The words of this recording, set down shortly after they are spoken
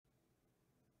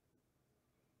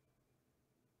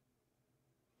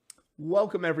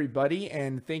Welcome, everybody,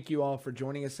 and thank you all for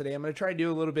joining us today. I'm going to try to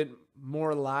do a little bit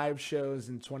more live shows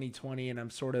in 2020, and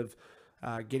I'm sort of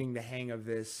getting the hang of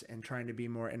this and trying to be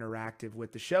more interactive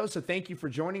with the show. So thank you for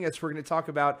joining us. We're going to talk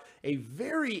about a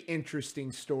very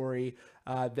interesting story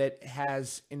that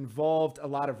has involved a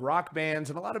lot of rock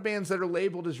bands and a lot of bands that are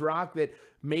labeled as rock that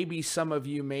maybe some of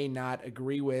you may not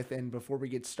agree with. And before we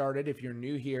get started, if you're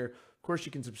new here, of course,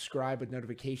 you can subscribe with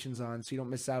notifications on so you don't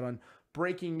miss out on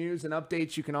breaking news and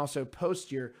updates. You can also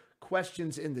post your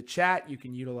questions in the chat. You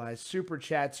can utilize super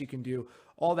chats. You can do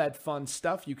all that fun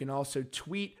stuff. You can also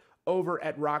tweet over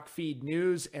at Rockfeed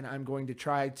News, and I'm going to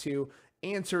try to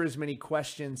answer as many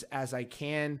questions as I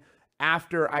can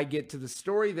after I get to the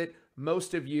story that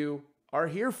most of you are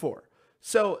here for.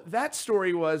 So that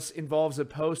story involves a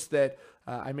post that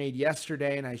I made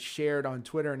yesterday and I shared on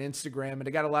Twitter and Instagram, and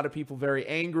I got a lot of people very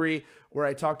angry where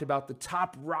I talked about the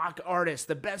top rock artists,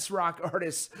 the best rock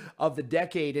artists of the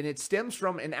decade. And it stems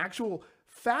from an actual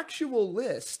factual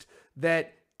list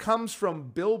that comes from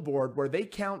Billboard where they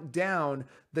count down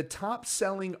the top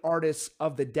selling artists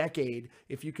of the decade,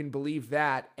 if you can believe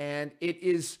that. And it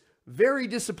is very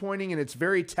disappointing and it's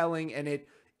very telling, and it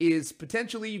is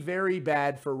potentially very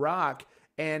bad for rock.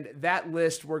 And that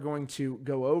list we're going to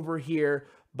go over here.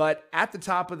 But at the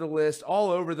top of the list, all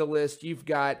over the list, you've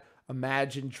got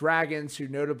Imagine Dragons, who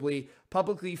notably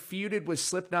publicly feuded with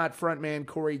Slipknot frontman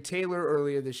Corey Taylor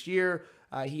earlier this year.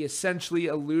 He essentially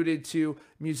alluded to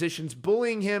musicians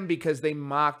bullying him because they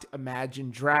mocked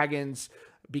Imagine Dragons,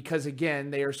 because,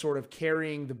 again, they are sort of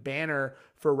carrying the banner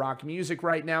for rock music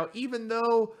right now, even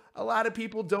though a lot of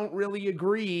people don't really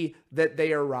agree that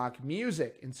they are rock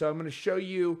music. And so I'm going to show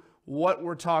you what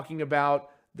we're talking about,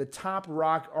 the top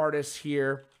rock artists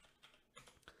here.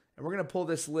 And we're going to pull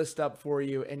this list up for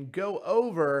you and go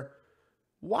over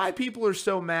why people are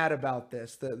so mad about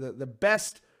this. The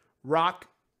best rock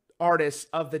artists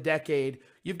of the decade.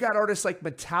 You've got artists like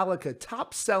Metallica,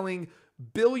 top-selling,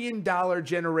 billion-dollar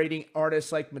generating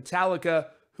artists like Metallica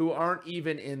who aren't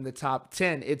even in the top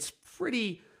 10. It's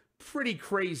pretty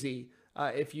crazy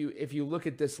if you look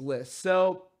at this list.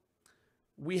 So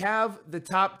we have the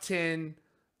top 10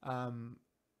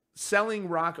 selling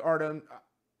rock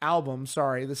albums.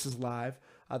 Sorry, this is live.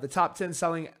 The top 10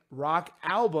 selling rock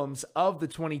albums of the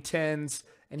 2010s.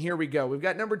 And here we go. We've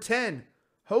got number 10,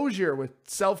 Hozier with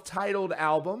self-titled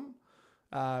album,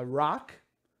 Rock.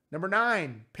 Number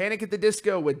 9, Panic at the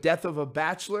Disco with Death of a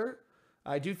Bachelor.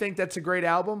 I do think that's a great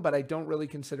album, but I don't really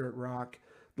consider it rock.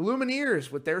 The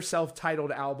Lumineers with their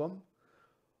self-titled album.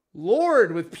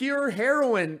 Lorde with Pure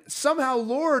Heroin. Somehow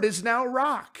Lorde is now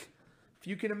rock, if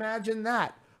you can imagine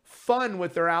that. Fun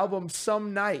with their album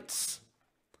Some Nights.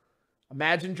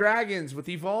 Imagine Dragons with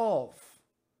Evolve.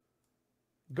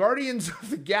 Guardians of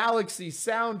the Galaxy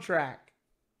soundtrack.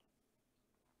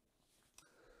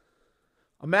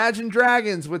 Imagine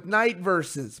Dragons with Night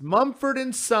Verses.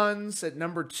 Mumford & Sons at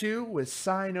number 2 with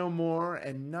Sigh No More.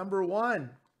 And number 1,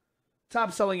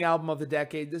 top selling album of the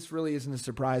decade. This really isn't a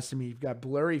surprise to me. You've got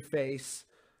Blurry Face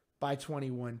by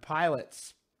 21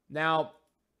 Pilots. Now,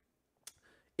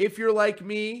 if you're like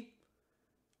me,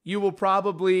 you will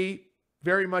probably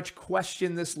very much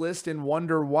question this list and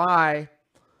wonder why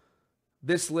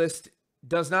this list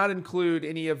does not include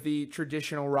any of the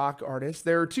traditional rock artists.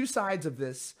 There are two sides of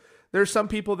this. There are some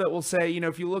people that will say,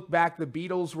 if you look back, the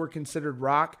Beatles were considered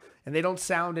rock, and they don't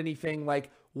sound anything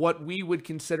like what we would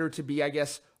consider to be, I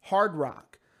guess, hard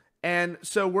rock. And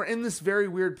so we're in this very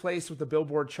weird place with the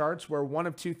Billboard charts where one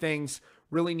of two things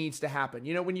really needs to happen.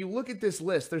 When you look at this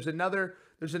list, there's another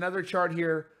chart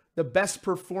here, the best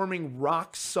performing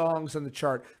rock songs on the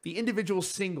chart, the individual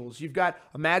singles. You've got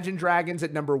Imagine Dragons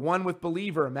at number 1 with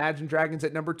Believer, Imagine Dragons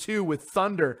at number 2 with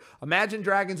Thunder, Imagine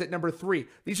Dragons at number 3.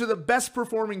 These are the best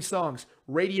performing songs.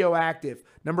 Radioactive.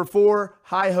 Number 4,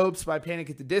 High Hopes by Panic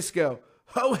at the Disco.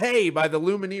 Ho Hey by the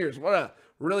Lumineers. What a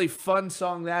really fun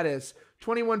song that is.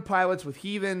 21 Pilots with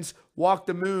Heathens, Walk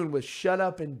the Moon with Shut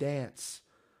Up and Dance.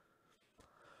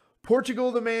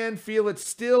 Portugal the Man, Feel It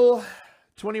Still.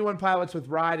 21 Pilots with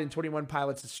Ride, and 21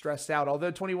 Pilots is Stressed Out. Although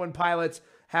 21 Pilots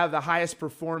have the highest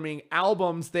performing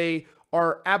albums, they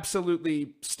are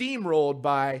absolutely steamrolled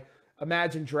by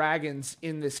Imagine Dragons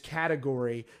in this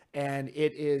category, and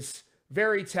it is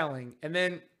very telling. And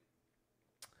then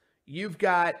you've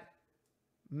got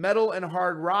metal and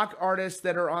hard rock artists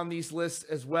that are on these lists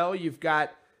as well. You've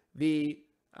got the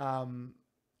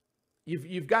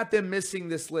you've got them missing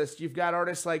this list. You've got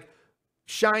artists like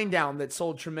Shinedown that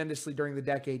sold tremendously during the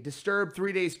decade, Disturbed,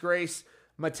 3 Days Grace,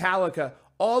 Metallica,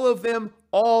 all of them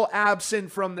all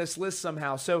absent from this list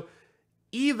somehow. So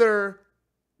either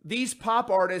these pop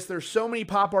artists, there's so many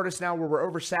pop artists now where we're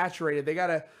oversaturated, they got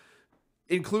to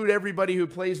include everybody who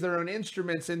plays their own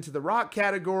instruments into the rock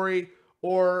category,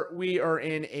 or we are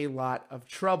in a lot of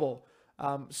trouble.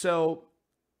 So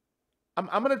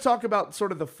I'm going to talk about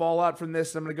sort of the fallout from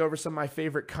this. I'm going to go over some of my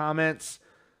favorite comments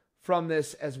from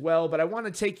this as well. But I want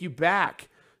to take you back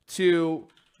to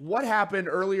what happened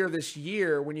earlier this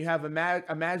year when you have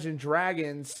Imagine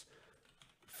Dragons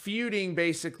feuding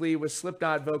basically with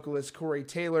Slipknot vocalist Corey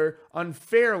Taylor,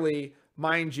 unfairly,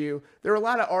 mind you. There were a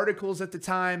lot of articles at the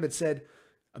time that said,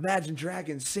 Imagine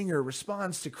Dragons singer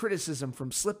responds to criticism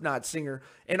from Slipknot singer.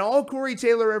 And all Corey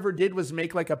Taylor ever did was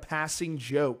make like a passing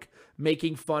joke,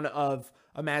 making fun of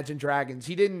Imagine Dragons.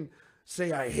 He didn't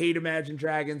say, I hate Imagine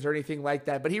Dragons or anything like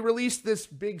that. But he released this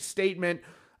big statement.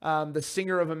 The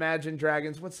singer of Imagine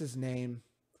Dragons, what's his name?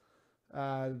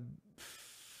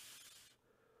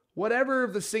 Whatever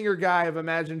the singer guy of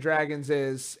Imagine Dragons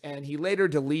is. And he later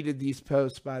deleted these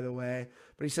posts, by the way.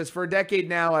 But he says, for a decade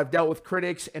now, I've dealt with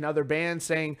critics and other bands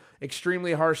saying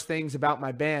extremely harsh things about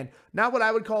my band. Not what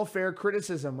I would call fair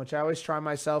criticism, which I always try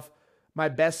my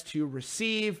best to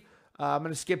receive. I'm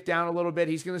going to skip down a little bit.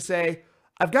 He's going to say,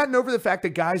 I've gotten over the fact that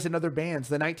guys in other bands,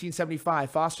 the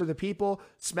 1975, Foster the People,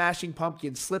 Smashing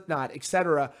Pumpkins, Slipknot,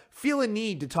 etc., feel a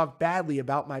need to talk badly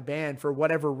about my band for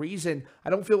whatever reason. I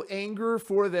don't feel anger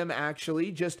for them,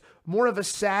 actually, just more of a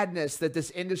sadness that this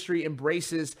industry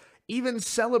embraces, even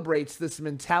celebrates this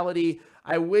mentality.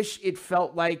 I wish it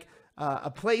felt like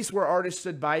a place where artists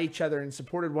stood by each other and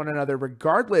supported one another,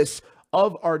 regardless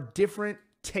of our different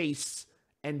tastes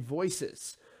and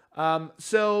voices.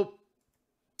 So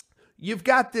you've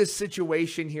got this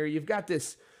situation here. You've got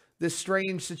this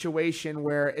strange situation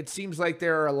where it seems like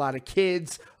there are a lot of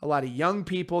kids, a lot of young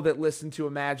people that listen to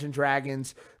Imagine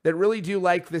Dragons that really do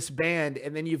like this band.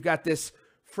 And then you've got this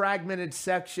fragmented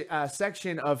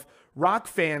section of rock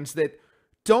fans that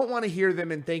don't want to hear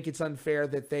them and think it's unfair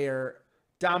that they are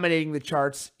dominating the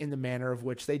charts in the manner of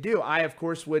which they do. I, of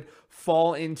course, would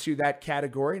fall into that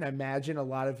category, and I imagine a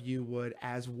lot of you would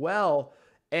as well.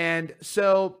 And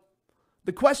so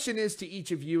the question is to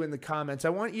each of you in the comments, I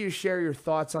want you to share your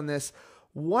thoughts on this.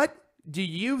 What do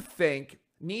you think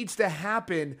needs to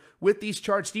happen with these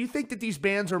charts? Do you think that these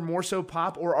bands are more so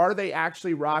pop, or are they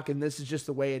actually rock and this is just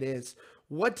the way it is?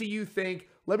 What do you think?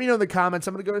 Let me know in the comments.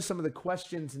 I'm going to go to some of the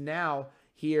questions now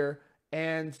here.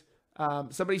 And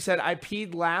somebody said, I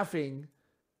peed laughing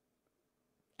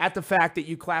at the fact that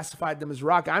you classified them as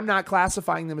rock. I'm not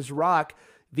classifying them as rock.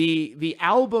 The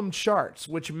album charts,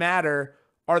 which matter,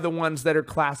 are the ones that are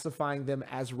classifying them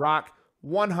as rock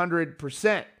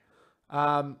 100%.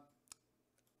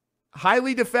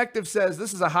 Highly Defective says,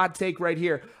 this is a hot take right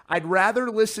here. I'd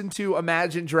rather listen to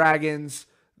Imagine Dragons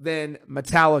than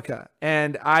Metallica.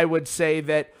 And I would say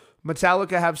that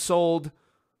Metallica have sold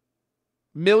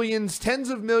millions,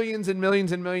 tens of millions and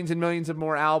millions and millions and millions of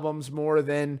more albums, more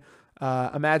than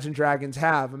Imagine Dragons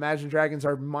have. Imagine Dragons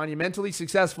are monumentally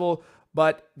successful,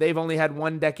 but they've only had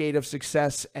one decade of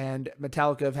success, and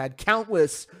Metallica have had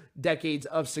countless decades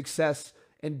of success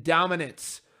and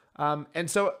dominance.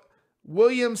 And so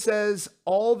William says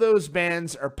all those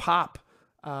bands are pop.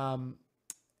 Some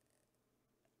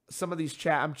of these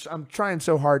chat, I'm trying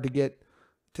so hard to get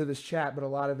to this chat, but a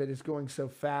lot of it is going so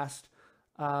fast.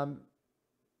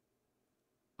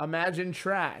 Imagine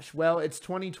trash. Well, it's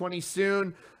 2020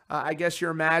 soon. I guess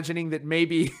you're imagining that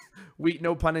maybe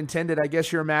no pun intended, I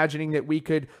guess you're imagining that we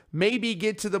could maybe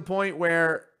get to the point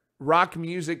where rock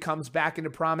music comes back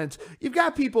into prominence. You've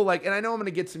got people like, and I know I'm going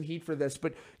to get some heat for this,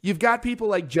 but you've got people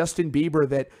like Justin Bieber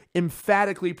that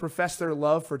emphatically profess their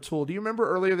love for Tool. Do you remember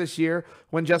earlier this year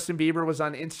when Justin Bieber was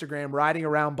on Instagram riding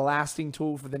around blasting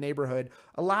Tool for the neighborhood?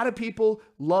 A lot of people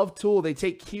love Tool. They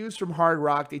take cues from hard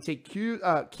rock. They take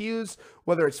cues,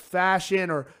 whether it's fashion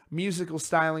or musical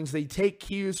stylings. They take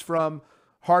cues from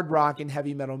hard rock and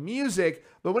heavy metal music.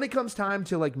 But when it comes time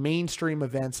to like mainstream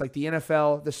events like the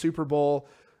NFL, the Super Bowl,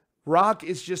 rock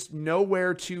is just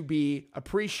nowhere to be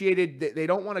appreciated. They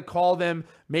don't want to call them.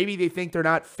 Maybe they think they're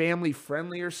not family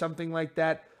friendly or something like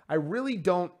that. I really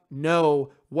don't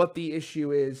know what the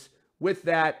issue is with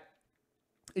that.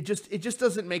 It just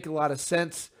doesn't make a lot of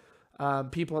sense.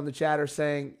 People in the chat are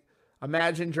saying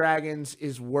Imagine Dragons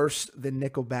is worse than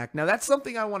Nickelback. Now, that's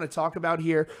something I want to talk about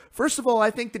here. First of all, I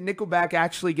think that Nickelback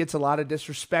actually gets a lot of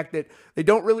disrespect that they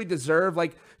don't really deserve.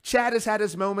 Like, Chad has had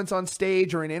his moments on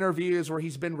stage or in interviews where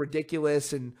he's been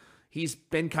ridiculous and he's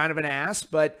been kind of an ass,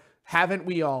 but haven't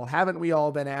we all? Haven't we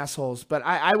all been assholes? But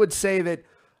I would say that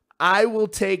I will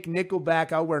take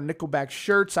Nickelback. I'll wear Nickelback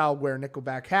shirts. I'll wear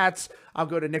Nickelback hats. I'll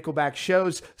go to Nickelback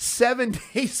shows 7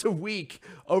 days a week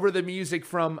over the music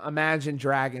from Imagine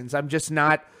Dragons. I'm just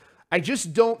not, I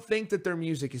just don't think that their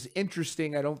music is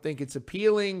interesting. I don't think it's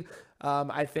appealing.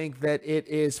 I think that it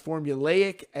is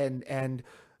formulaic and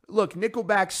look,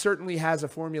 Nickelback certainly has a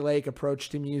formulaic approach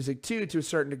to music too, to a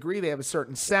certain degree. They have a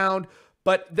certain sound,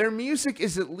 but their music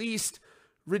is at least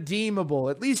redeemable.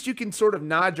 At least you can sort of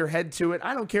nod your head to it.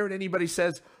 I don't care what anybody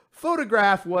says.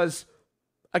 Photograph was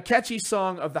a catchy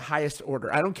song of the highest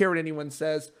order. I don't care what anyone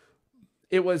says.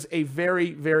 It was a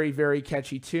very, very, very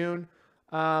catchy tune.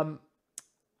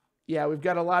 Yeah, we've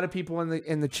got a lot of people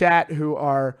in the chat who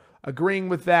are agreeing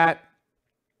with that.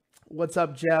 What's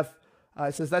up, Jeff?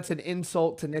 It says that's an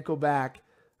insult to Nickelback.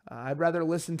 I'd rather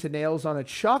listen to Nails on a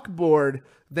Chalkboard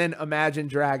than Imagine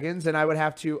Dragons, and I would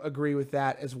have to agree with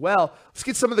that as well. Let's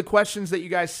get some of the questions that you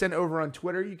guys sent over on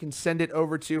Twitter. You can send it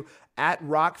over to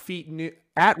 @RockFeed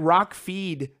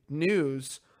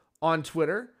News on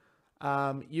Twitter.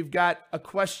 You've got a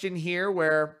question here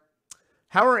where,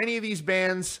 how are any of these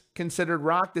bands considered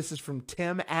rock? This is from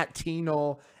Tim at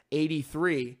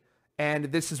TNOL83. And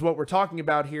this is what we're talking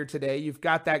about here today. You've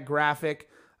got that graphic,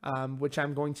 which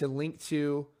I'm going to link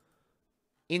to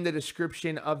in the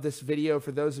description of this video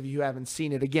for those of you who haven't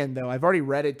seen it. Again, though, I've already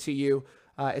read it to you.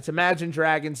 It's Imagine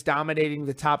Dragons dominating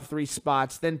the top 3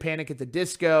 spots, then Panic at the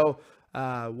Disco,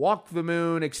 Walk the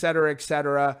Moon, etc.,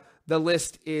 etc. The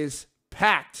list is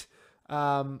packed.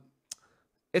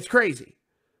 It's crazy.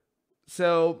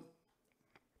 So,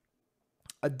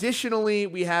 additionally,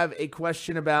 we have a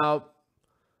question about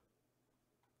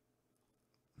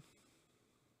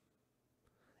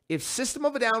if System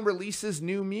of a Down releases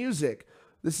new music.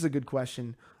 This is a good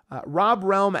question. Rob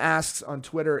Realm asks on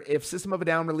Twitter, if System of a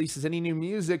Down releases any new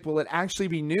music, will it actually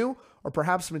be new or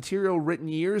perhaps material written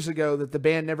years ago that the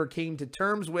band never came to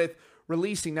terms with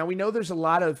releasing? Now, we know there's a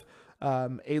lot of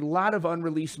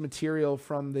unreleased material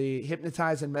from the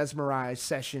Hypnotize and Mesmerize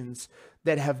sessions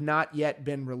that have not yet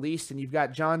been released. And you've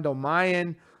got John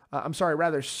Dolmayan,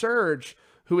 Serge,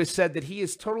 who has said that he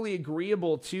is totally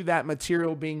agreeable to that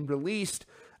material being released.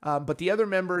 But the other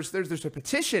members, there's a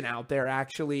petition out there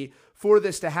actually for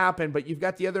this to happen, but you've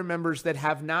got the other members that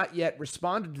have not yet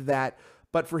responded to that.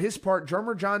 But for his part,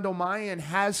 drummer John Dolmayan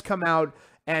has come out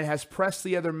and has pressed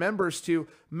the other members to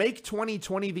make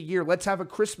 2020 the year. Let's have a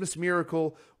Christmas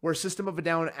miracle where System of a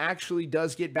Down actually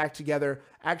does get back together,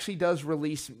 actually does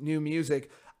release new music.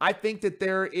 I think that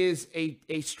there is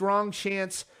a strong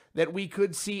chance that we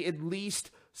could see at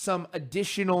least some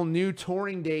additional new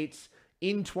touring dates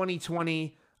in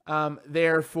 2020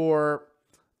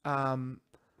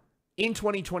 in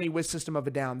 2020 with System of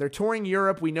a Down. They're touring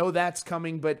Europe. We know that's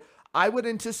coming, but I would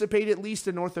anticipate at least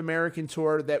a North American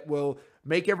tour that will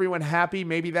make everyone happy.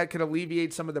 Maybe that could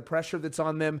alleviate some of the pressure that's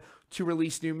on them to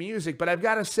release new music. But I've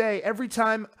got to say, every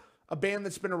time a band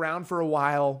that's been around for a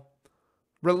while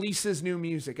releases new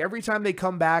music, every time they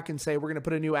come back and say, we're going to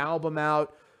put a new album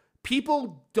out,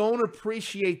 people don't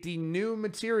appreciate the new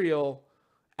material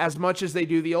as much as they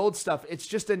do the old stuff. It's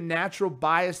just a natural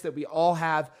bias that we all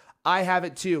have. I have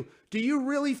it too. Do you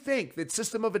really think that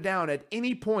System of a Down at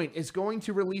any point is going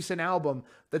to release an album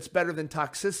that's better than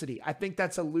Toxicity? I think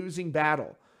that's a losing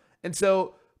battle. And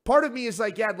so part of me is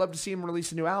like, yeah, I'd love to see them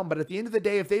release a new album. But at the end of the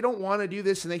day, if they don't want to do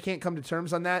this and they can't come to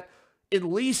terms on that, at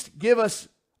least give us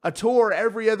a tour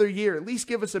every other year. At least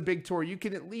give us a big tour. You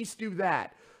can at least do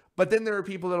that. But then there are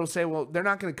people that will say, well, they're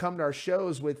not going to come to our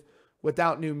shows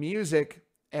without new music.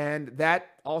 And that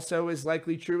also is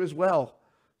likely true as well.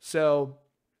 So,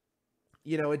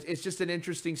 you know, it's just an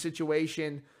interesting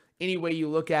situation any way you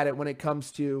look at it when it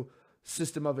comes to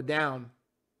System of a Down.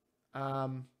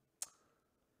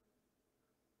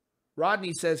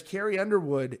 Rodney says Carrie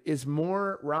Underwood is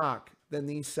more rock than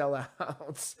these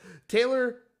sellouts.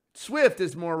 Taylor Swift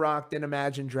is more rock than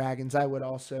Imagine Dragons. I would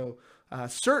also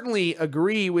certainly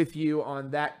agree with you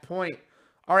on that point.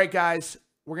 All right, guys,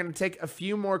 we're going to take a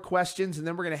few more questions and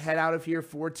then we're going to head out of here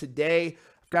for today.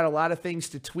 I've got a lot of things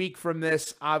to tweak from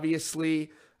this,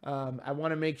 obviously. I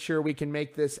want to make sure we can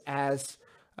make this as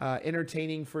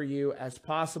entertaining for you as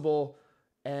possible.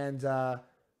 And I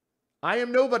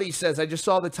Am Nobody says, I just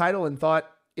saw the title and thought,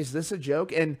 is this a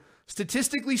joke? And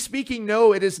statistically speaking,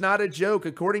 no, it is not a joke.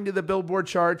 According to the Billboard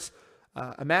charts,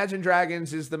 Imagine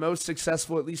Dragons is the most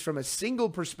successful, at least from a single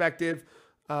perspective,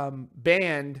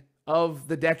 band of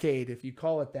the decade, if you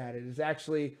call it that. It is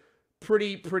actually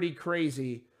pretty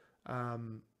crazy.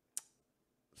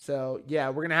 So yeah,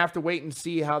 we're going to have to wait and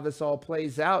see how this all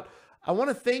plays out. I want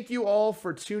to thank you all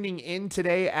for tuning in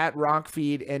today at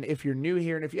Rockfeed. And if you're new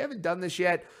here and if you haven't done this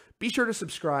yet, be sure to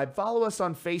subscribe. Follow us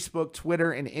on Facebook,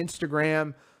 Twitter, and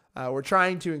Instagram. We're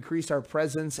trying to increase our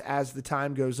presence as the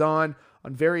time goes on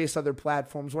various other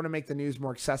platforms. We want to make the news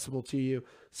more accessible to you.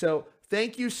 So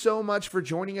thank you so much for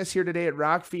joining us here today at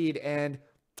Rockfeed, and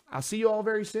I'll see you all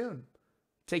very soon.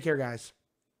 Take care, guys.